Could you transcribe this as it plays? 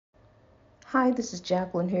Hi, this is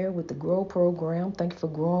Jacqueline here with the Grow Program. Thank you for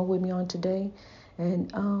growing with me on today.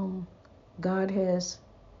 And God has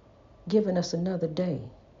given us another day,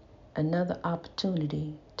 another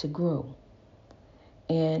opportunity to grow.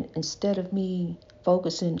 And instead of me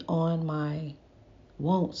focusing on my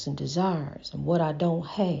wants and desires and what I don't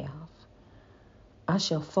have, I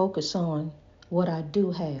shall focus on what I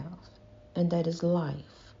do have, and that is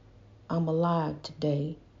life. I'm alive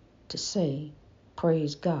today to say,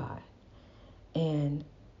 praise God. And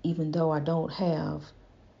even though I don't have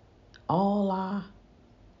all I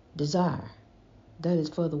desire, that is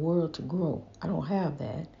for the world to grow, I don't have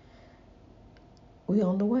that. We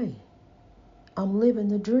on the way. I'm living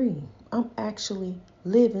the dream. I'm actually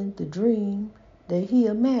living the dream that he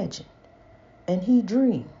imagined and he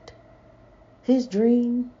dreamed. His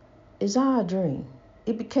dream is our dream.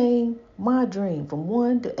 It became my dream. From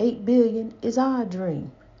 1 to 8 billion is our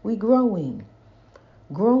dream. We growing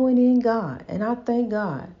in God. And I thank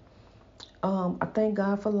God. I thank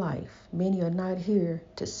God for life. Many are not here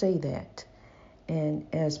to say that. And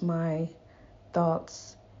as my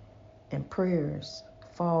thoughts and prayers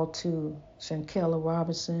fall to Shankella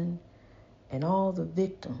Robinson and all the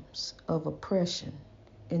victims of oppression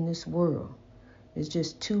in this world, it's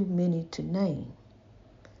just too many to name.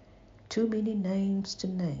 Too many names to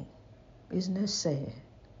name. Isn't that sad?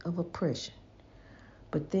 Of oppression.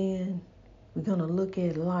 But then we're going to look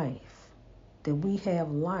at life, that we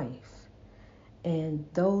have life. And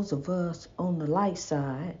those of us on the light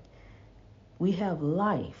side, we have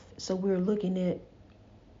life. So we're looking at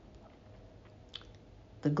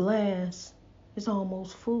the glass is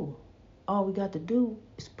almost full. All we got to do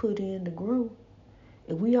is put in the growth.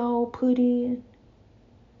 If we all put in,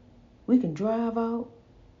 we can drive out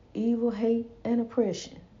evil, hate, and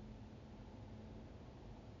oppression.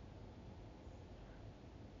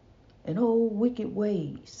 And old wicked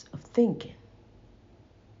ways of thinking.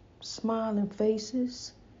 Smiling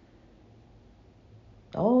faces.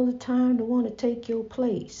 All the time to want to take your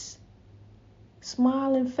place.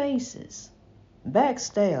 Smiling faces.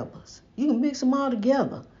 Backstabbers. You can mix them all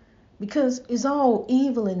together because it's all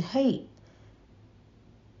evil and hate.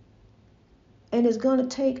 And it's going to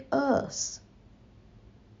take us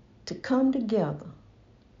to come together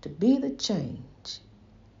to be the change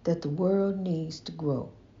that the world needs to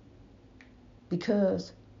grow.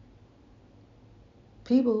 Because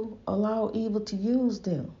people allow evil to use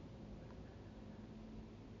them.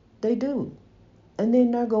 They do. And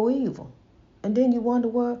then there go evil. And then you wonder,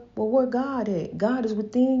 where God at? God is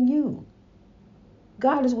within you.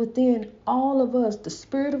 God is within all of us. The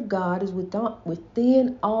Spirit of God is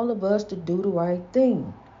within all of us to do the right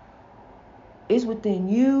thing. It's within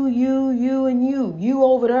you, and you. You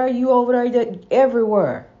over there,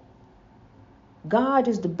 everywhere. God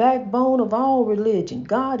is the backbone of all religion.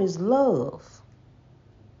 God is love.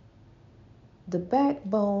 The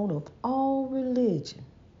backbone of all religion.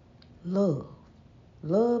 Love.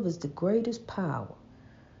 Love is the greatest power.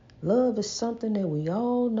 Love is something that we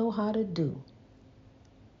all know how to do.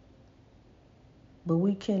 But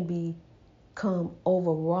we can become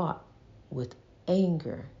overwrought with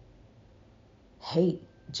anger, hate,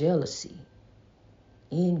 jealousy,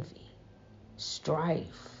 envy,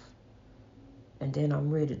 strife. And then I'm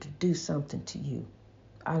ready to do something to you.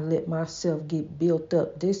 I let myself get built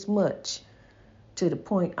up this much to the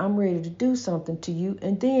point I'm ready to do something to you.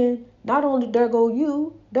 And then not only there go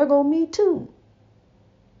you, there go me too.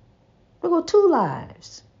 There go two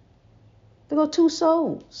lives. There go two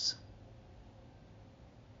souls.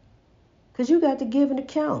 Because you got to give an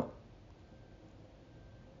account.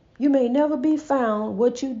 You may never be found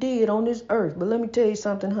what you did on this earth. But let me tell you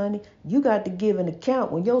something, honey. You got to give an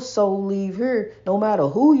account when your soul leave here, no matter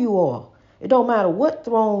who you are. It don't matter what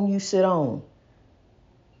throne you sit on.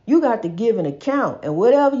 You got to give an account. And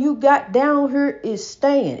whatever you got down here is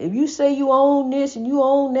staying. If you say you own this and you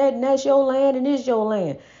own that and that's your land and it's your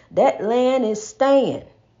land, that land is staying.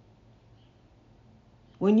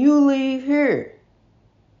 When you leave here,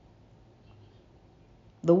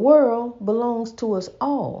 the world belongs to us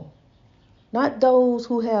all. Not those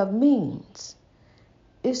who have means.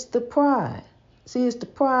 It's the pride. See, it's the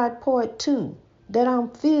pride part too that I'm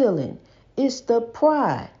feeling. It's the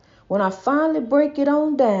pride. When I finally break it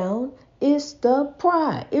on down, it's the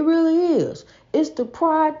pride. It really is. It's the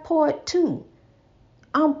pride part too.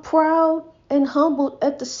 I'm proud and humbled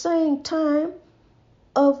at the same time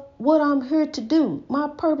of what I'm here to do. My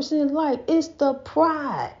purpose in life is the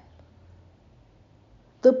pride.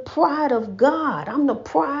 The pride of God. I'm the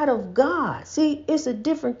pride of God. See, it's a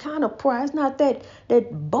different kind of pride. It's not that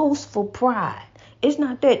boastful pride. It's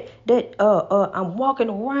not that I'm walking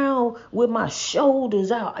around with my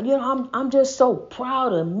shoulders out. You know, I'm just so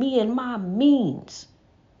proud of me and my means.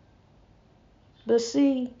 But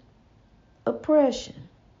see, oppression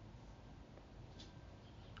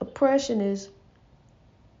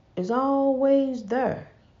is always there,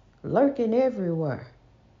 lurking everywhere.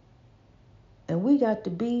 And we got to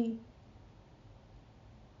be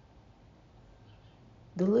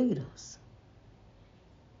the leaders,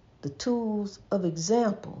 the tools of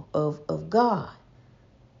example of God.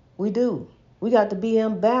 We do. We got to be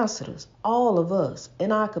ambassadors, all of us,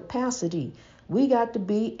 in our capacity. We got to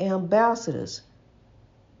be ambassadors,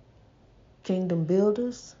 kingdom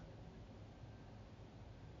builders.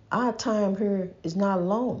 Our time here is not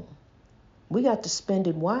long. We got to spend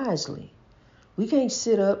it wisely. We can't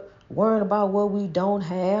sit up worrying about what we don't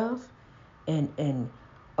have and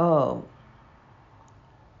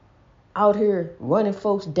out here running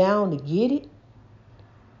folks down to get it,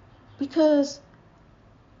 because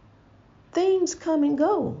things come and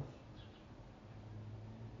go.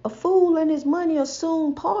 A fool and his money are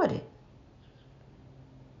soon parted.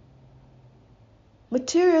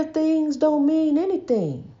 Material things don't mean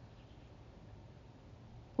anything.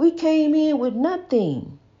 We came in with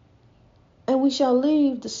nothing, and we shall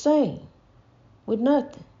leave the same with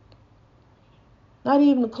nothing. Not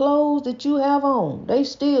even the clothes that you have on, they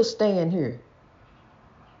still staying here.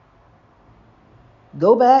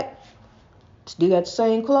 Go back, still got the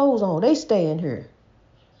same clothes on, they staying here.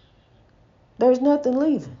 There's nothing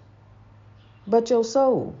leaving but your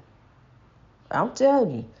soul. I'm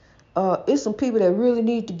telling you, it's some people that really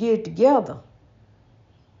need to get it together.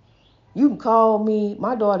 You can call me,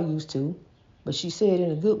 my daughter used to, but she said it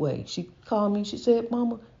in a good way. She called me, she said,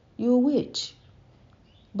 Mama, you're a witch.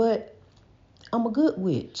 But I'm a good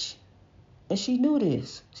witch. And she knew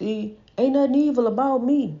this. See, ain't nothing evil about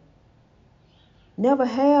me. Never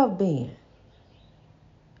have been.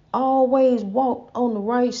 Always walked on the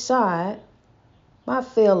right side. I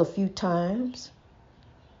failed a few times.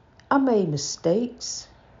 I made mistakes.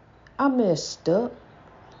 I messed up.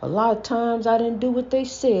 A lot of times I didn't do what they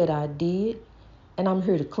said I did. And I'm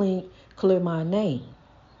here to clear my name.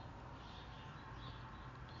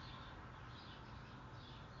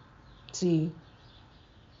 See,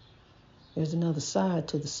 there's another side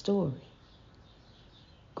to the story.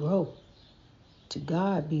 Grow. To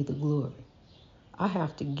God be the glory. I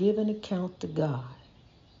have to give an account to God.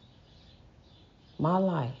 My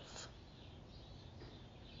life.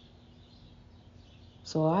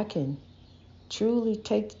 So I can truly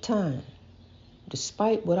take the time,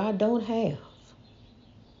 despite what I don't have,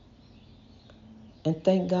 and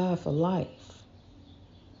thank God for life.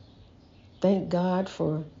 Thank God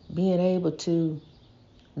for being able to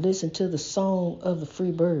listen to the song of the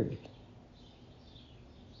free bird.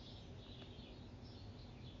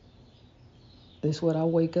 That's what I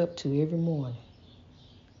wake up to every morning.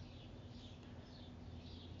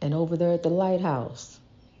 And over there at the lighthouse,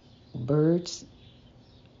 birds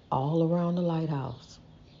all around the lighthouse.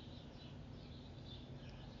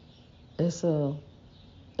 It's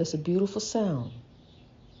a beautiful sound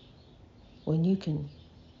when you can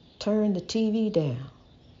turn the TV down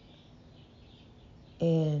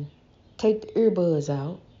and take the earbuds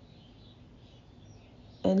out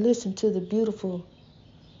and listen to the beautiful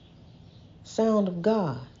sound of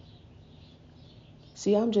God.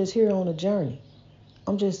 See, I'm just here on a journey.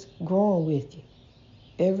 I'm just growing with you.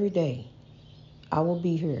 Every day, I will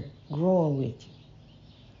be here growing with you,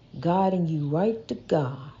 guiding you right to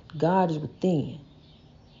God. God is within.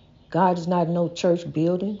 God is not in no church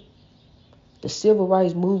building. The civil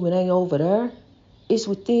rights movement ain't over there. It's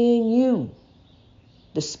within you.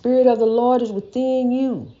 The Spirit of the Lord is within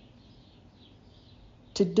you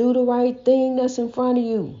to do the right thing that's in front of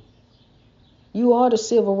you. You are the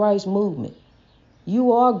civil rights movement.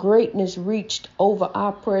 You are greatness reached over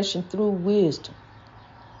oppression through wisdom.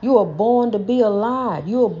 You are born to be alive.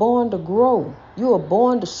 You are born to grow. You are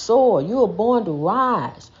born to soar. You are born to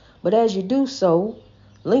rise. But as you do so,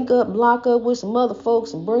 link up, lock up with some other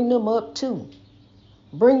folks and bring them up too.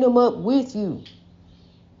 Bring them up with you.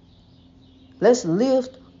 Let's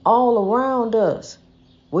lift all around us.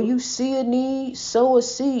 Where you see a need, sow a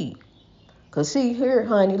seed. Because see here,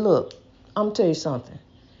 honey, look, I'm going to tell you something.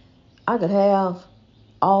 I could have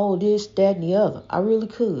all this, that, and the other. I really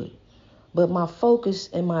could. But my focus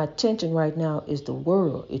and my attention right now is the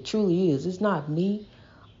world. It truly is. It's not me.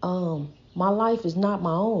 My life is not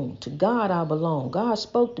my own. To God I belong. God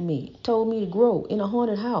spoke to me, told me to grow in a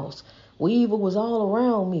haunted house where evil was all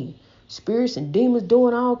around me. Spirits and demons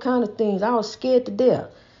doing all kind of things. I was scared to death.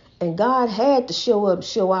 And God had to show up and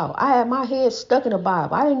show out. I had my head stuck in a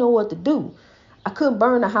Bible. I didn't know what to do. I couldn't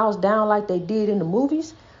burn the house down like they did in the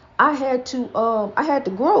movies. I had to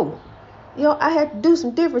grow. I had to do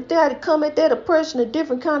some different things. I had to come at that oppression a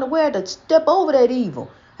different kind of way. I had to step over that evil.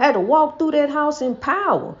 I had to walk through that house in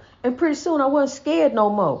power. And pretty soon I wasn't scared no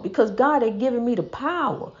more because God had given me the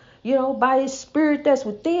power. By his spirit that's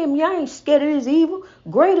within me, I ain't scared of his evil.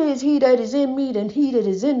 Greater is he that is in me than he that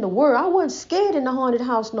is in the world. I wasn't scared in the haunted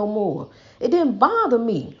house no more. It didn't bother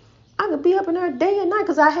me. I could be up in there day and night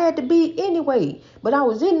because I had to be anyway. But I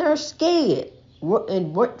was in there scared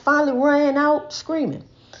and finally ran out screaming.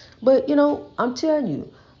 But, I'm telling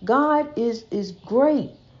you, God is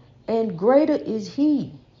great, and greater is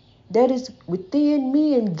he that is within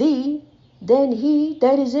me and thee than he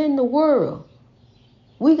that is in the world.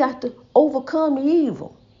 We got to overcome the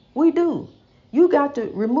evil. We do. You got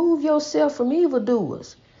to remove yourself from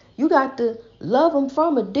evildoers. You got to love them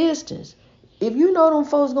from a distance. If you know them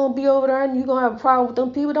folks going to be over there and you're going to have a problem with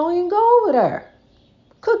them people, don't even go over there.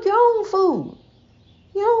 Cook your own food.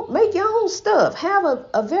 Make your own stuff. Have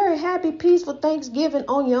a very happy, peaceful Thanksgiving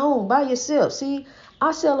on your own, by yourself. See,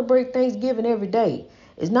 I celebrate Thanksgiving every day.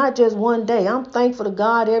 It's not just one day. I'm thankful to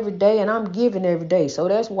God every day, and I'm giving every day. So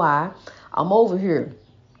that's why I'm over here.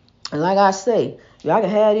 And like I say, I can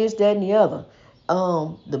have this, that, and the other.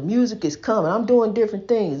 The music is coming. I'm doing different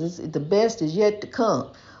things. The best is yet to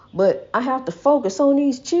come. But I have to focus on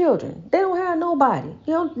these children. They don't have nobody.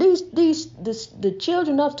 The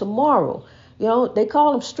children of tomorrow. They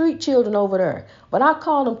call them street children over there. But I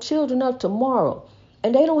call them children of tomorrow.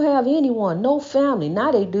 And they don't have anyone, no family.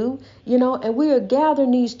 Now they do, and we are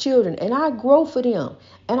gathering these children. And I grow for them.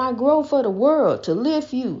 And I grow for the world to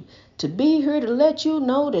lift you, to be here to let you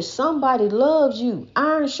know that somebody loves you.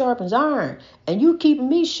 Iron sharpens iron. And you keeping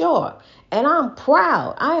me sharp. And I'm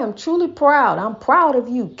proud. I am truly proud. I'm proud of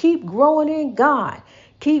you. Keep growing in God.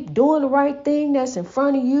 Keep doing the right thing that's in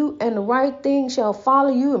front of you, and the right thing shall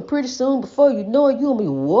follow you. And pretty soon, before you know it, you'll be,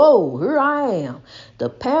 whoa, here I am. The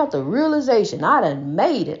path of realization. I done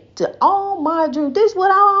made it to all my dreams. This is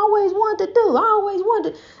what I always wanted to do. I always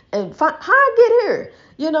wanted to. And how I get here,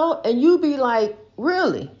 and you be like,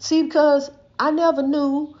 really? See, because I never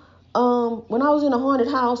knew when I was in a haunted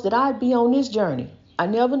house that I'd be on this journey. I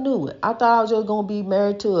never knew it. I thought I was just going to be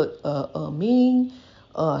married to a mean,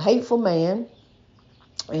 hateful man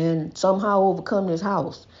and somehow overcome this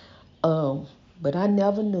house. But I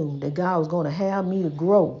never knew that God was going to have me to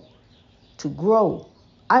grow.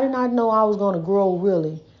 I did not know I was going to grow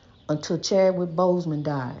really until Chadwick Boseman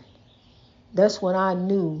died. That's when I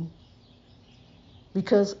knew,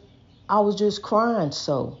 because I was just crying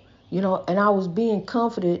so, and I was being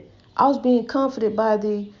comforted. I was being comforted by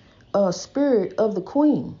the spirit of the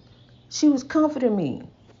Queen. She was comforting me.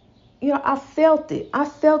 I felt it. I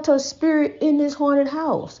felt her spirit in this haunted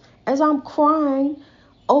house as I'm crying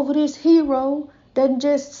over this hero that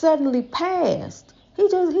just suddenly passed. He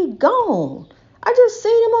gone. I just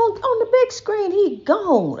seen him on the big screen. He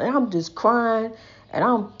gone. And I'm just crying, and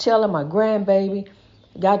I'm telling my grandbaby,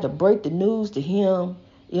 got to break the news to him.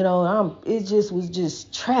 It just was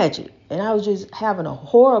just tragic. And I was just having a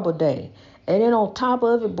horrible day. And then on top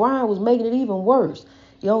of it, Brian was making it even worse.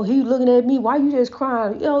 He looking at me, why you just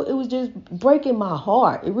crying? It was just breaking my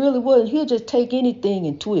heart. It really was. He'll just take anything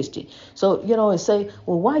and twist it. So, and say,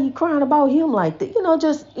 well, why you crying about him like that?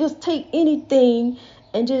 Just take anything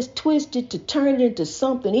and just twist it to turn it into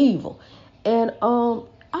something evil. And I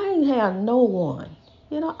ain't have no one.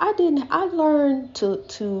 I learned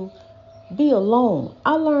to be alone.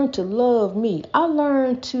 I learned to love me. I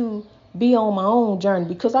learned to be on my own journey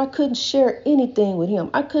because I couldn't share anything with him.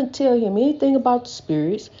 I couldn't tell him anything about the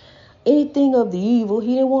spirits, anything of the evil.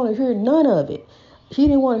 He didn't want to hear none of it. He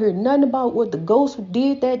didn't want to hear nothing about what the ghost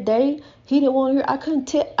did that day. He didn't want to hear.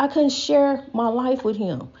 I couldn't share my life with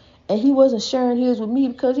him. And he wasn't sharing his with me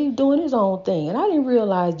because he was doing his own thing. And I didn't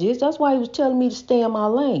realize this. That's why he was telling me to stay in my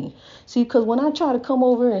lane. See, because when I try to come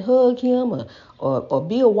over and hug him or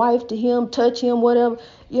be a wife to him, touch him, whatever,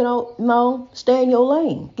 no, stay in your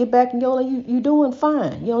lane. Get back in your lane. You doing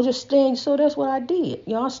fine. Just staying. So that's what I did.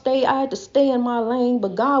 I had to stay in my lane,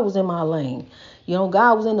 but God was in my lane.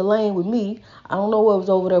 God was in the lane with me. I don't know what was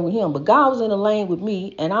over there with him, but God was in the lane with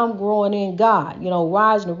me, and I'm growing in God,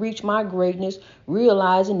 rising to reach my greatness,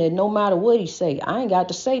 realizing that no matter what he say, I ain't got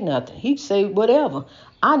to say nothing. He say whatever.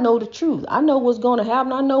 I know the truth. I know what's going to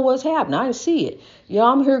happen. I know what's happening. I can see it.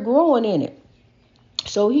 I'm here growing in it.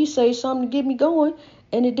 So he say something to get me going,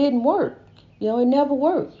 and it didn't work. It never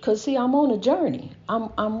worked. Because, see, I'm on a journey.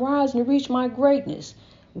 I'm rising to reach my greatness.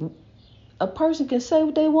 A person can say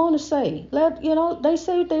what they want to say. They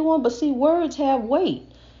say what they want, but see, words have weight.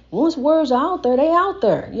 Once words are out there, they out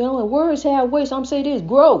there. And words have weight. So I'm saying this,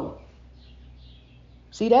 grow.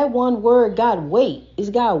 See, that one word got weight. It's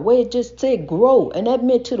got weight. It just said grow. And that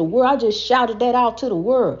meant to the world. I just shouted that out to the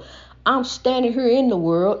world. I'm standing here in the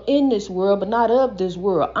world, in this world, but not of this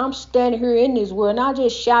world. I'm standing here in this world, and I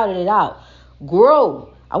just shouted it out.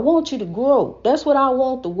 Grow. I want you to grow. That's what I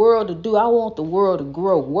want the world to do. I want the world to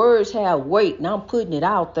grow. Words have weight, and I'm putting it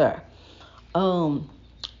out there.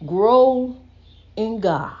 Grow in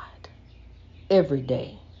God every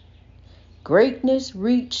day. Greatness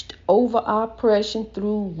reached over oppression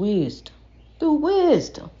through wisdom. Through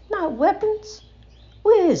wisdom, not weapons.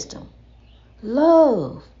 Wisdom.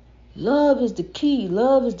 Love. Love is the key.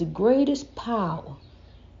 Love is the greatest power.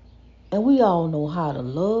 And we all know how to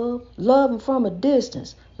love. Love them from a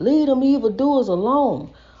distance. Leave them evildoers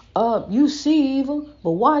alone. You see evil,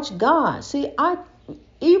 but watch God. See,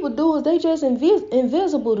 evildoers, they just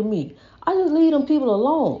invisible to me. I just leave them people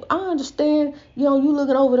alone. I understand, you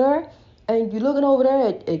looking over there, and you're looking over there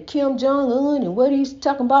at Kim Jong-un and what he's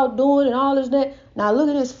talking about doing and all this that. Now look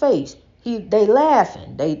at his face. They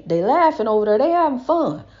laughing. They laughing over there. They having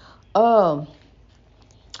fun.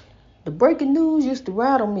 The breaking news used to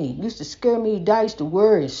rattle me, used to scare me, I used to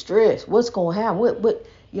worry and stress. What's going to happen? But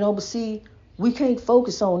see, we can't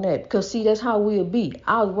focus on that because, see, that's how we'll be.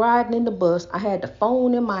 I was riding in the bus. I had the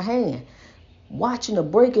phone in my hand, watching the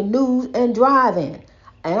breaking news and driving.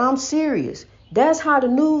 And I'm serious. That's how the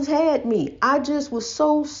news had me. I just was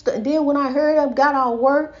so then when I heard I got out of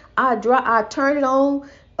work, I turned it on.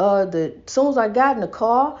 As soon as I got in the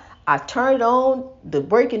car, I turned it on, the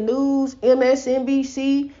breaking news,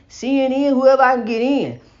 MSNBC, CNN, whoever I can get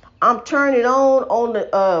in. I'm turning it on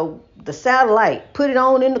the satellite, put it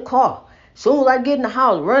on in the car. As soon as I get in the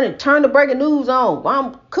house, running, turn the breaking news on. While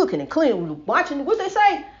I'm cooking and cleaning, watching, what they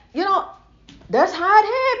say, that's how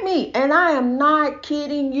it had me. And I am not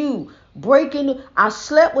kidding you. I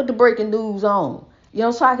slept with the breaking news on,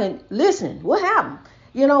 so I can listen. What happened?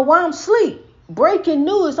 While I'm asleep. Breaking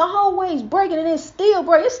news, always breaking, and it's still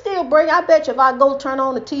breaking. It's still breaking. I bet you if I go turn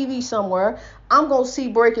on the TV somewhere, I'm going to see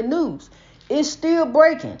breaking news. It's still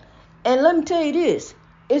breaking. And let me tell you this,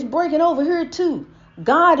 it's breaking over here too.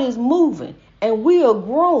 God is moving, and we are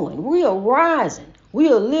growing. We are rising. We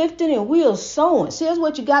are lifting, and we are sowing. See, that's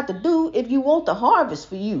what you got to do if you want the harvest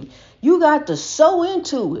for you. You got to sow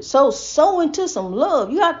into it. So sow into some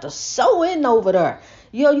love. You got to sow in over there.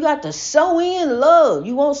 You got to sow in love.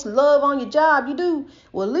 You want some love on your job? You do?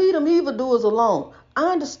 Well, leave them evildoers alone.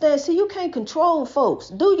 I understand. See, you can't control folks.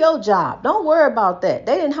 Do your job. Don't worry about that.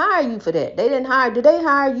 They didn't hire you for that. Did they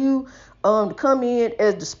hire you to come in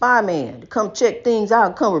as the spy man, to come check things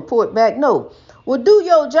out, come report back? No. Well, do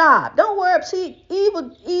your job. Don't worry. See,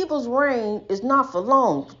 evil's reign is not for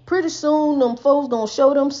long. Pretty soon, them folks gonna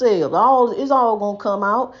show themselves. It's all gonna come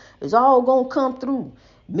out. It's all gonna come through.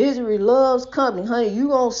 Misery loves company, honey. You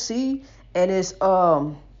gonna see, and it's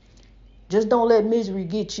just don't let misery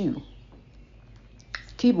get you.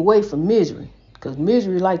 Keep away from misery, because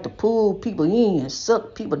misery like to pull people in and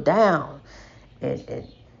suck people down. And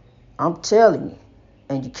I'm telling you,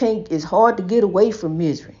 and you can't. It's hard to get away from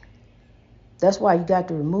misery. That's why you got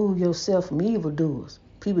to remove yourself from evildoers,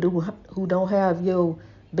 people who don't have your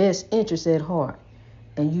best interests at heart,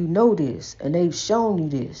 and you know this, and they've shown you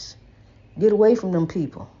this. Get away from them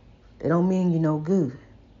people. They don't mean you no good.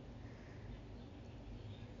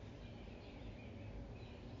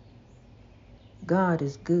 God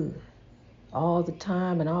is good. All the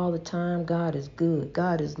time, and all the time, God is good.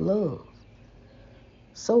 God is love.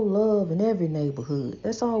 Sow love in every neighborhood.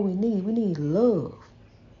 That's all we need. We need love.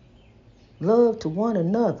 Love to one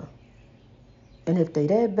another. And if they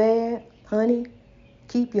that bad, honey,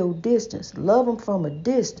 keep your distance. Love them from a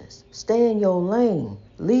distance. Stay in your lane.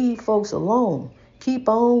 Leave folks alone. Keep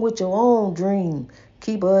on with your own dream.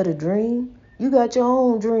 Keep other dream. You got your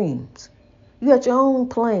own dreams. You got your own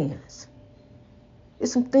plans.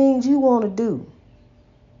 It's some things you want to do.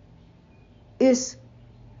 It's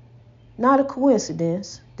not a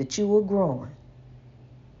coincidence that you are growing.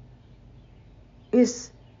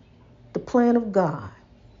 It's the plan of God.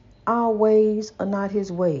 Our ways are not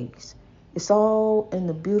his ways. It's all in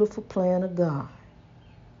the beautiful plan of God.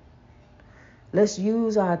 Let's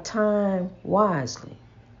use our time wisely.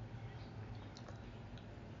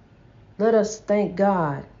 Let us thank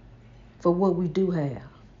God for what we do have,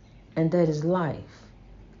 and that is life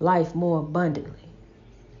more abundantly.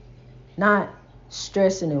 Not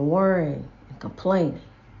stressing and worrying and complaining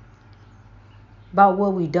about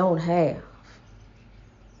what we don't have.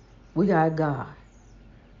 We got God.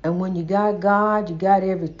 And when you got God, you got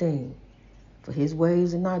everything. For his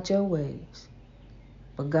ways are not your ways.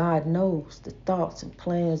 But God knows the thoughts and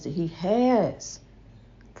plans that he has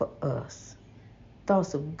for us.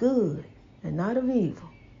 Thoughts of good and not of evil,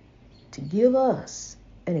 to give us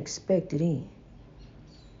an expected end.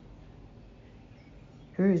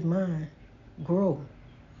 Here is mine. Grow.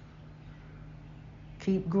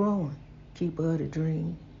 Keep growing. Keep other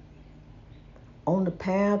dream. On the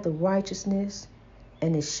path of righteousness,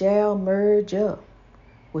 and it shall merge up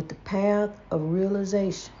with the path of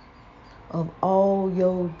realization of all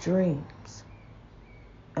your dreams.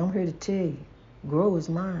 I'm here to tell you, grow is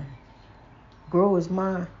mine. Grow is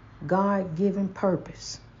my God-given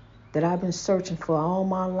purpose that I've been searching for all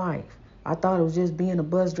my life. I thought it was just being a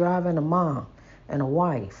bus driver and a mom and a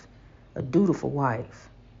wife, a dutiful wife,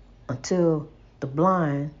 until the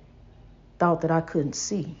blind thought that I couldn't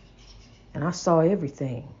see. And I saw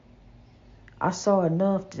everything. I saw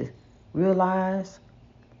enough to realize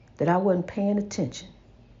that I wasn't paying attention.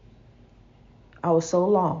 I was so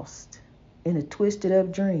lost in a twisted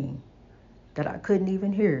up dream that I couldn't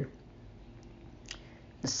even hear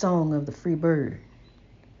the song of the free bird,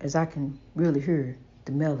 as I can really hear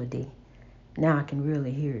the melody. Now I can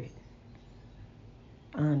really hear it.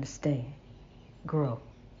 I understand. Grow.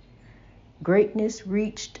 Greatness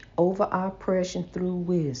reached over oppression through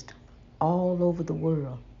wisdom all over the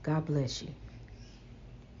world. God bless you.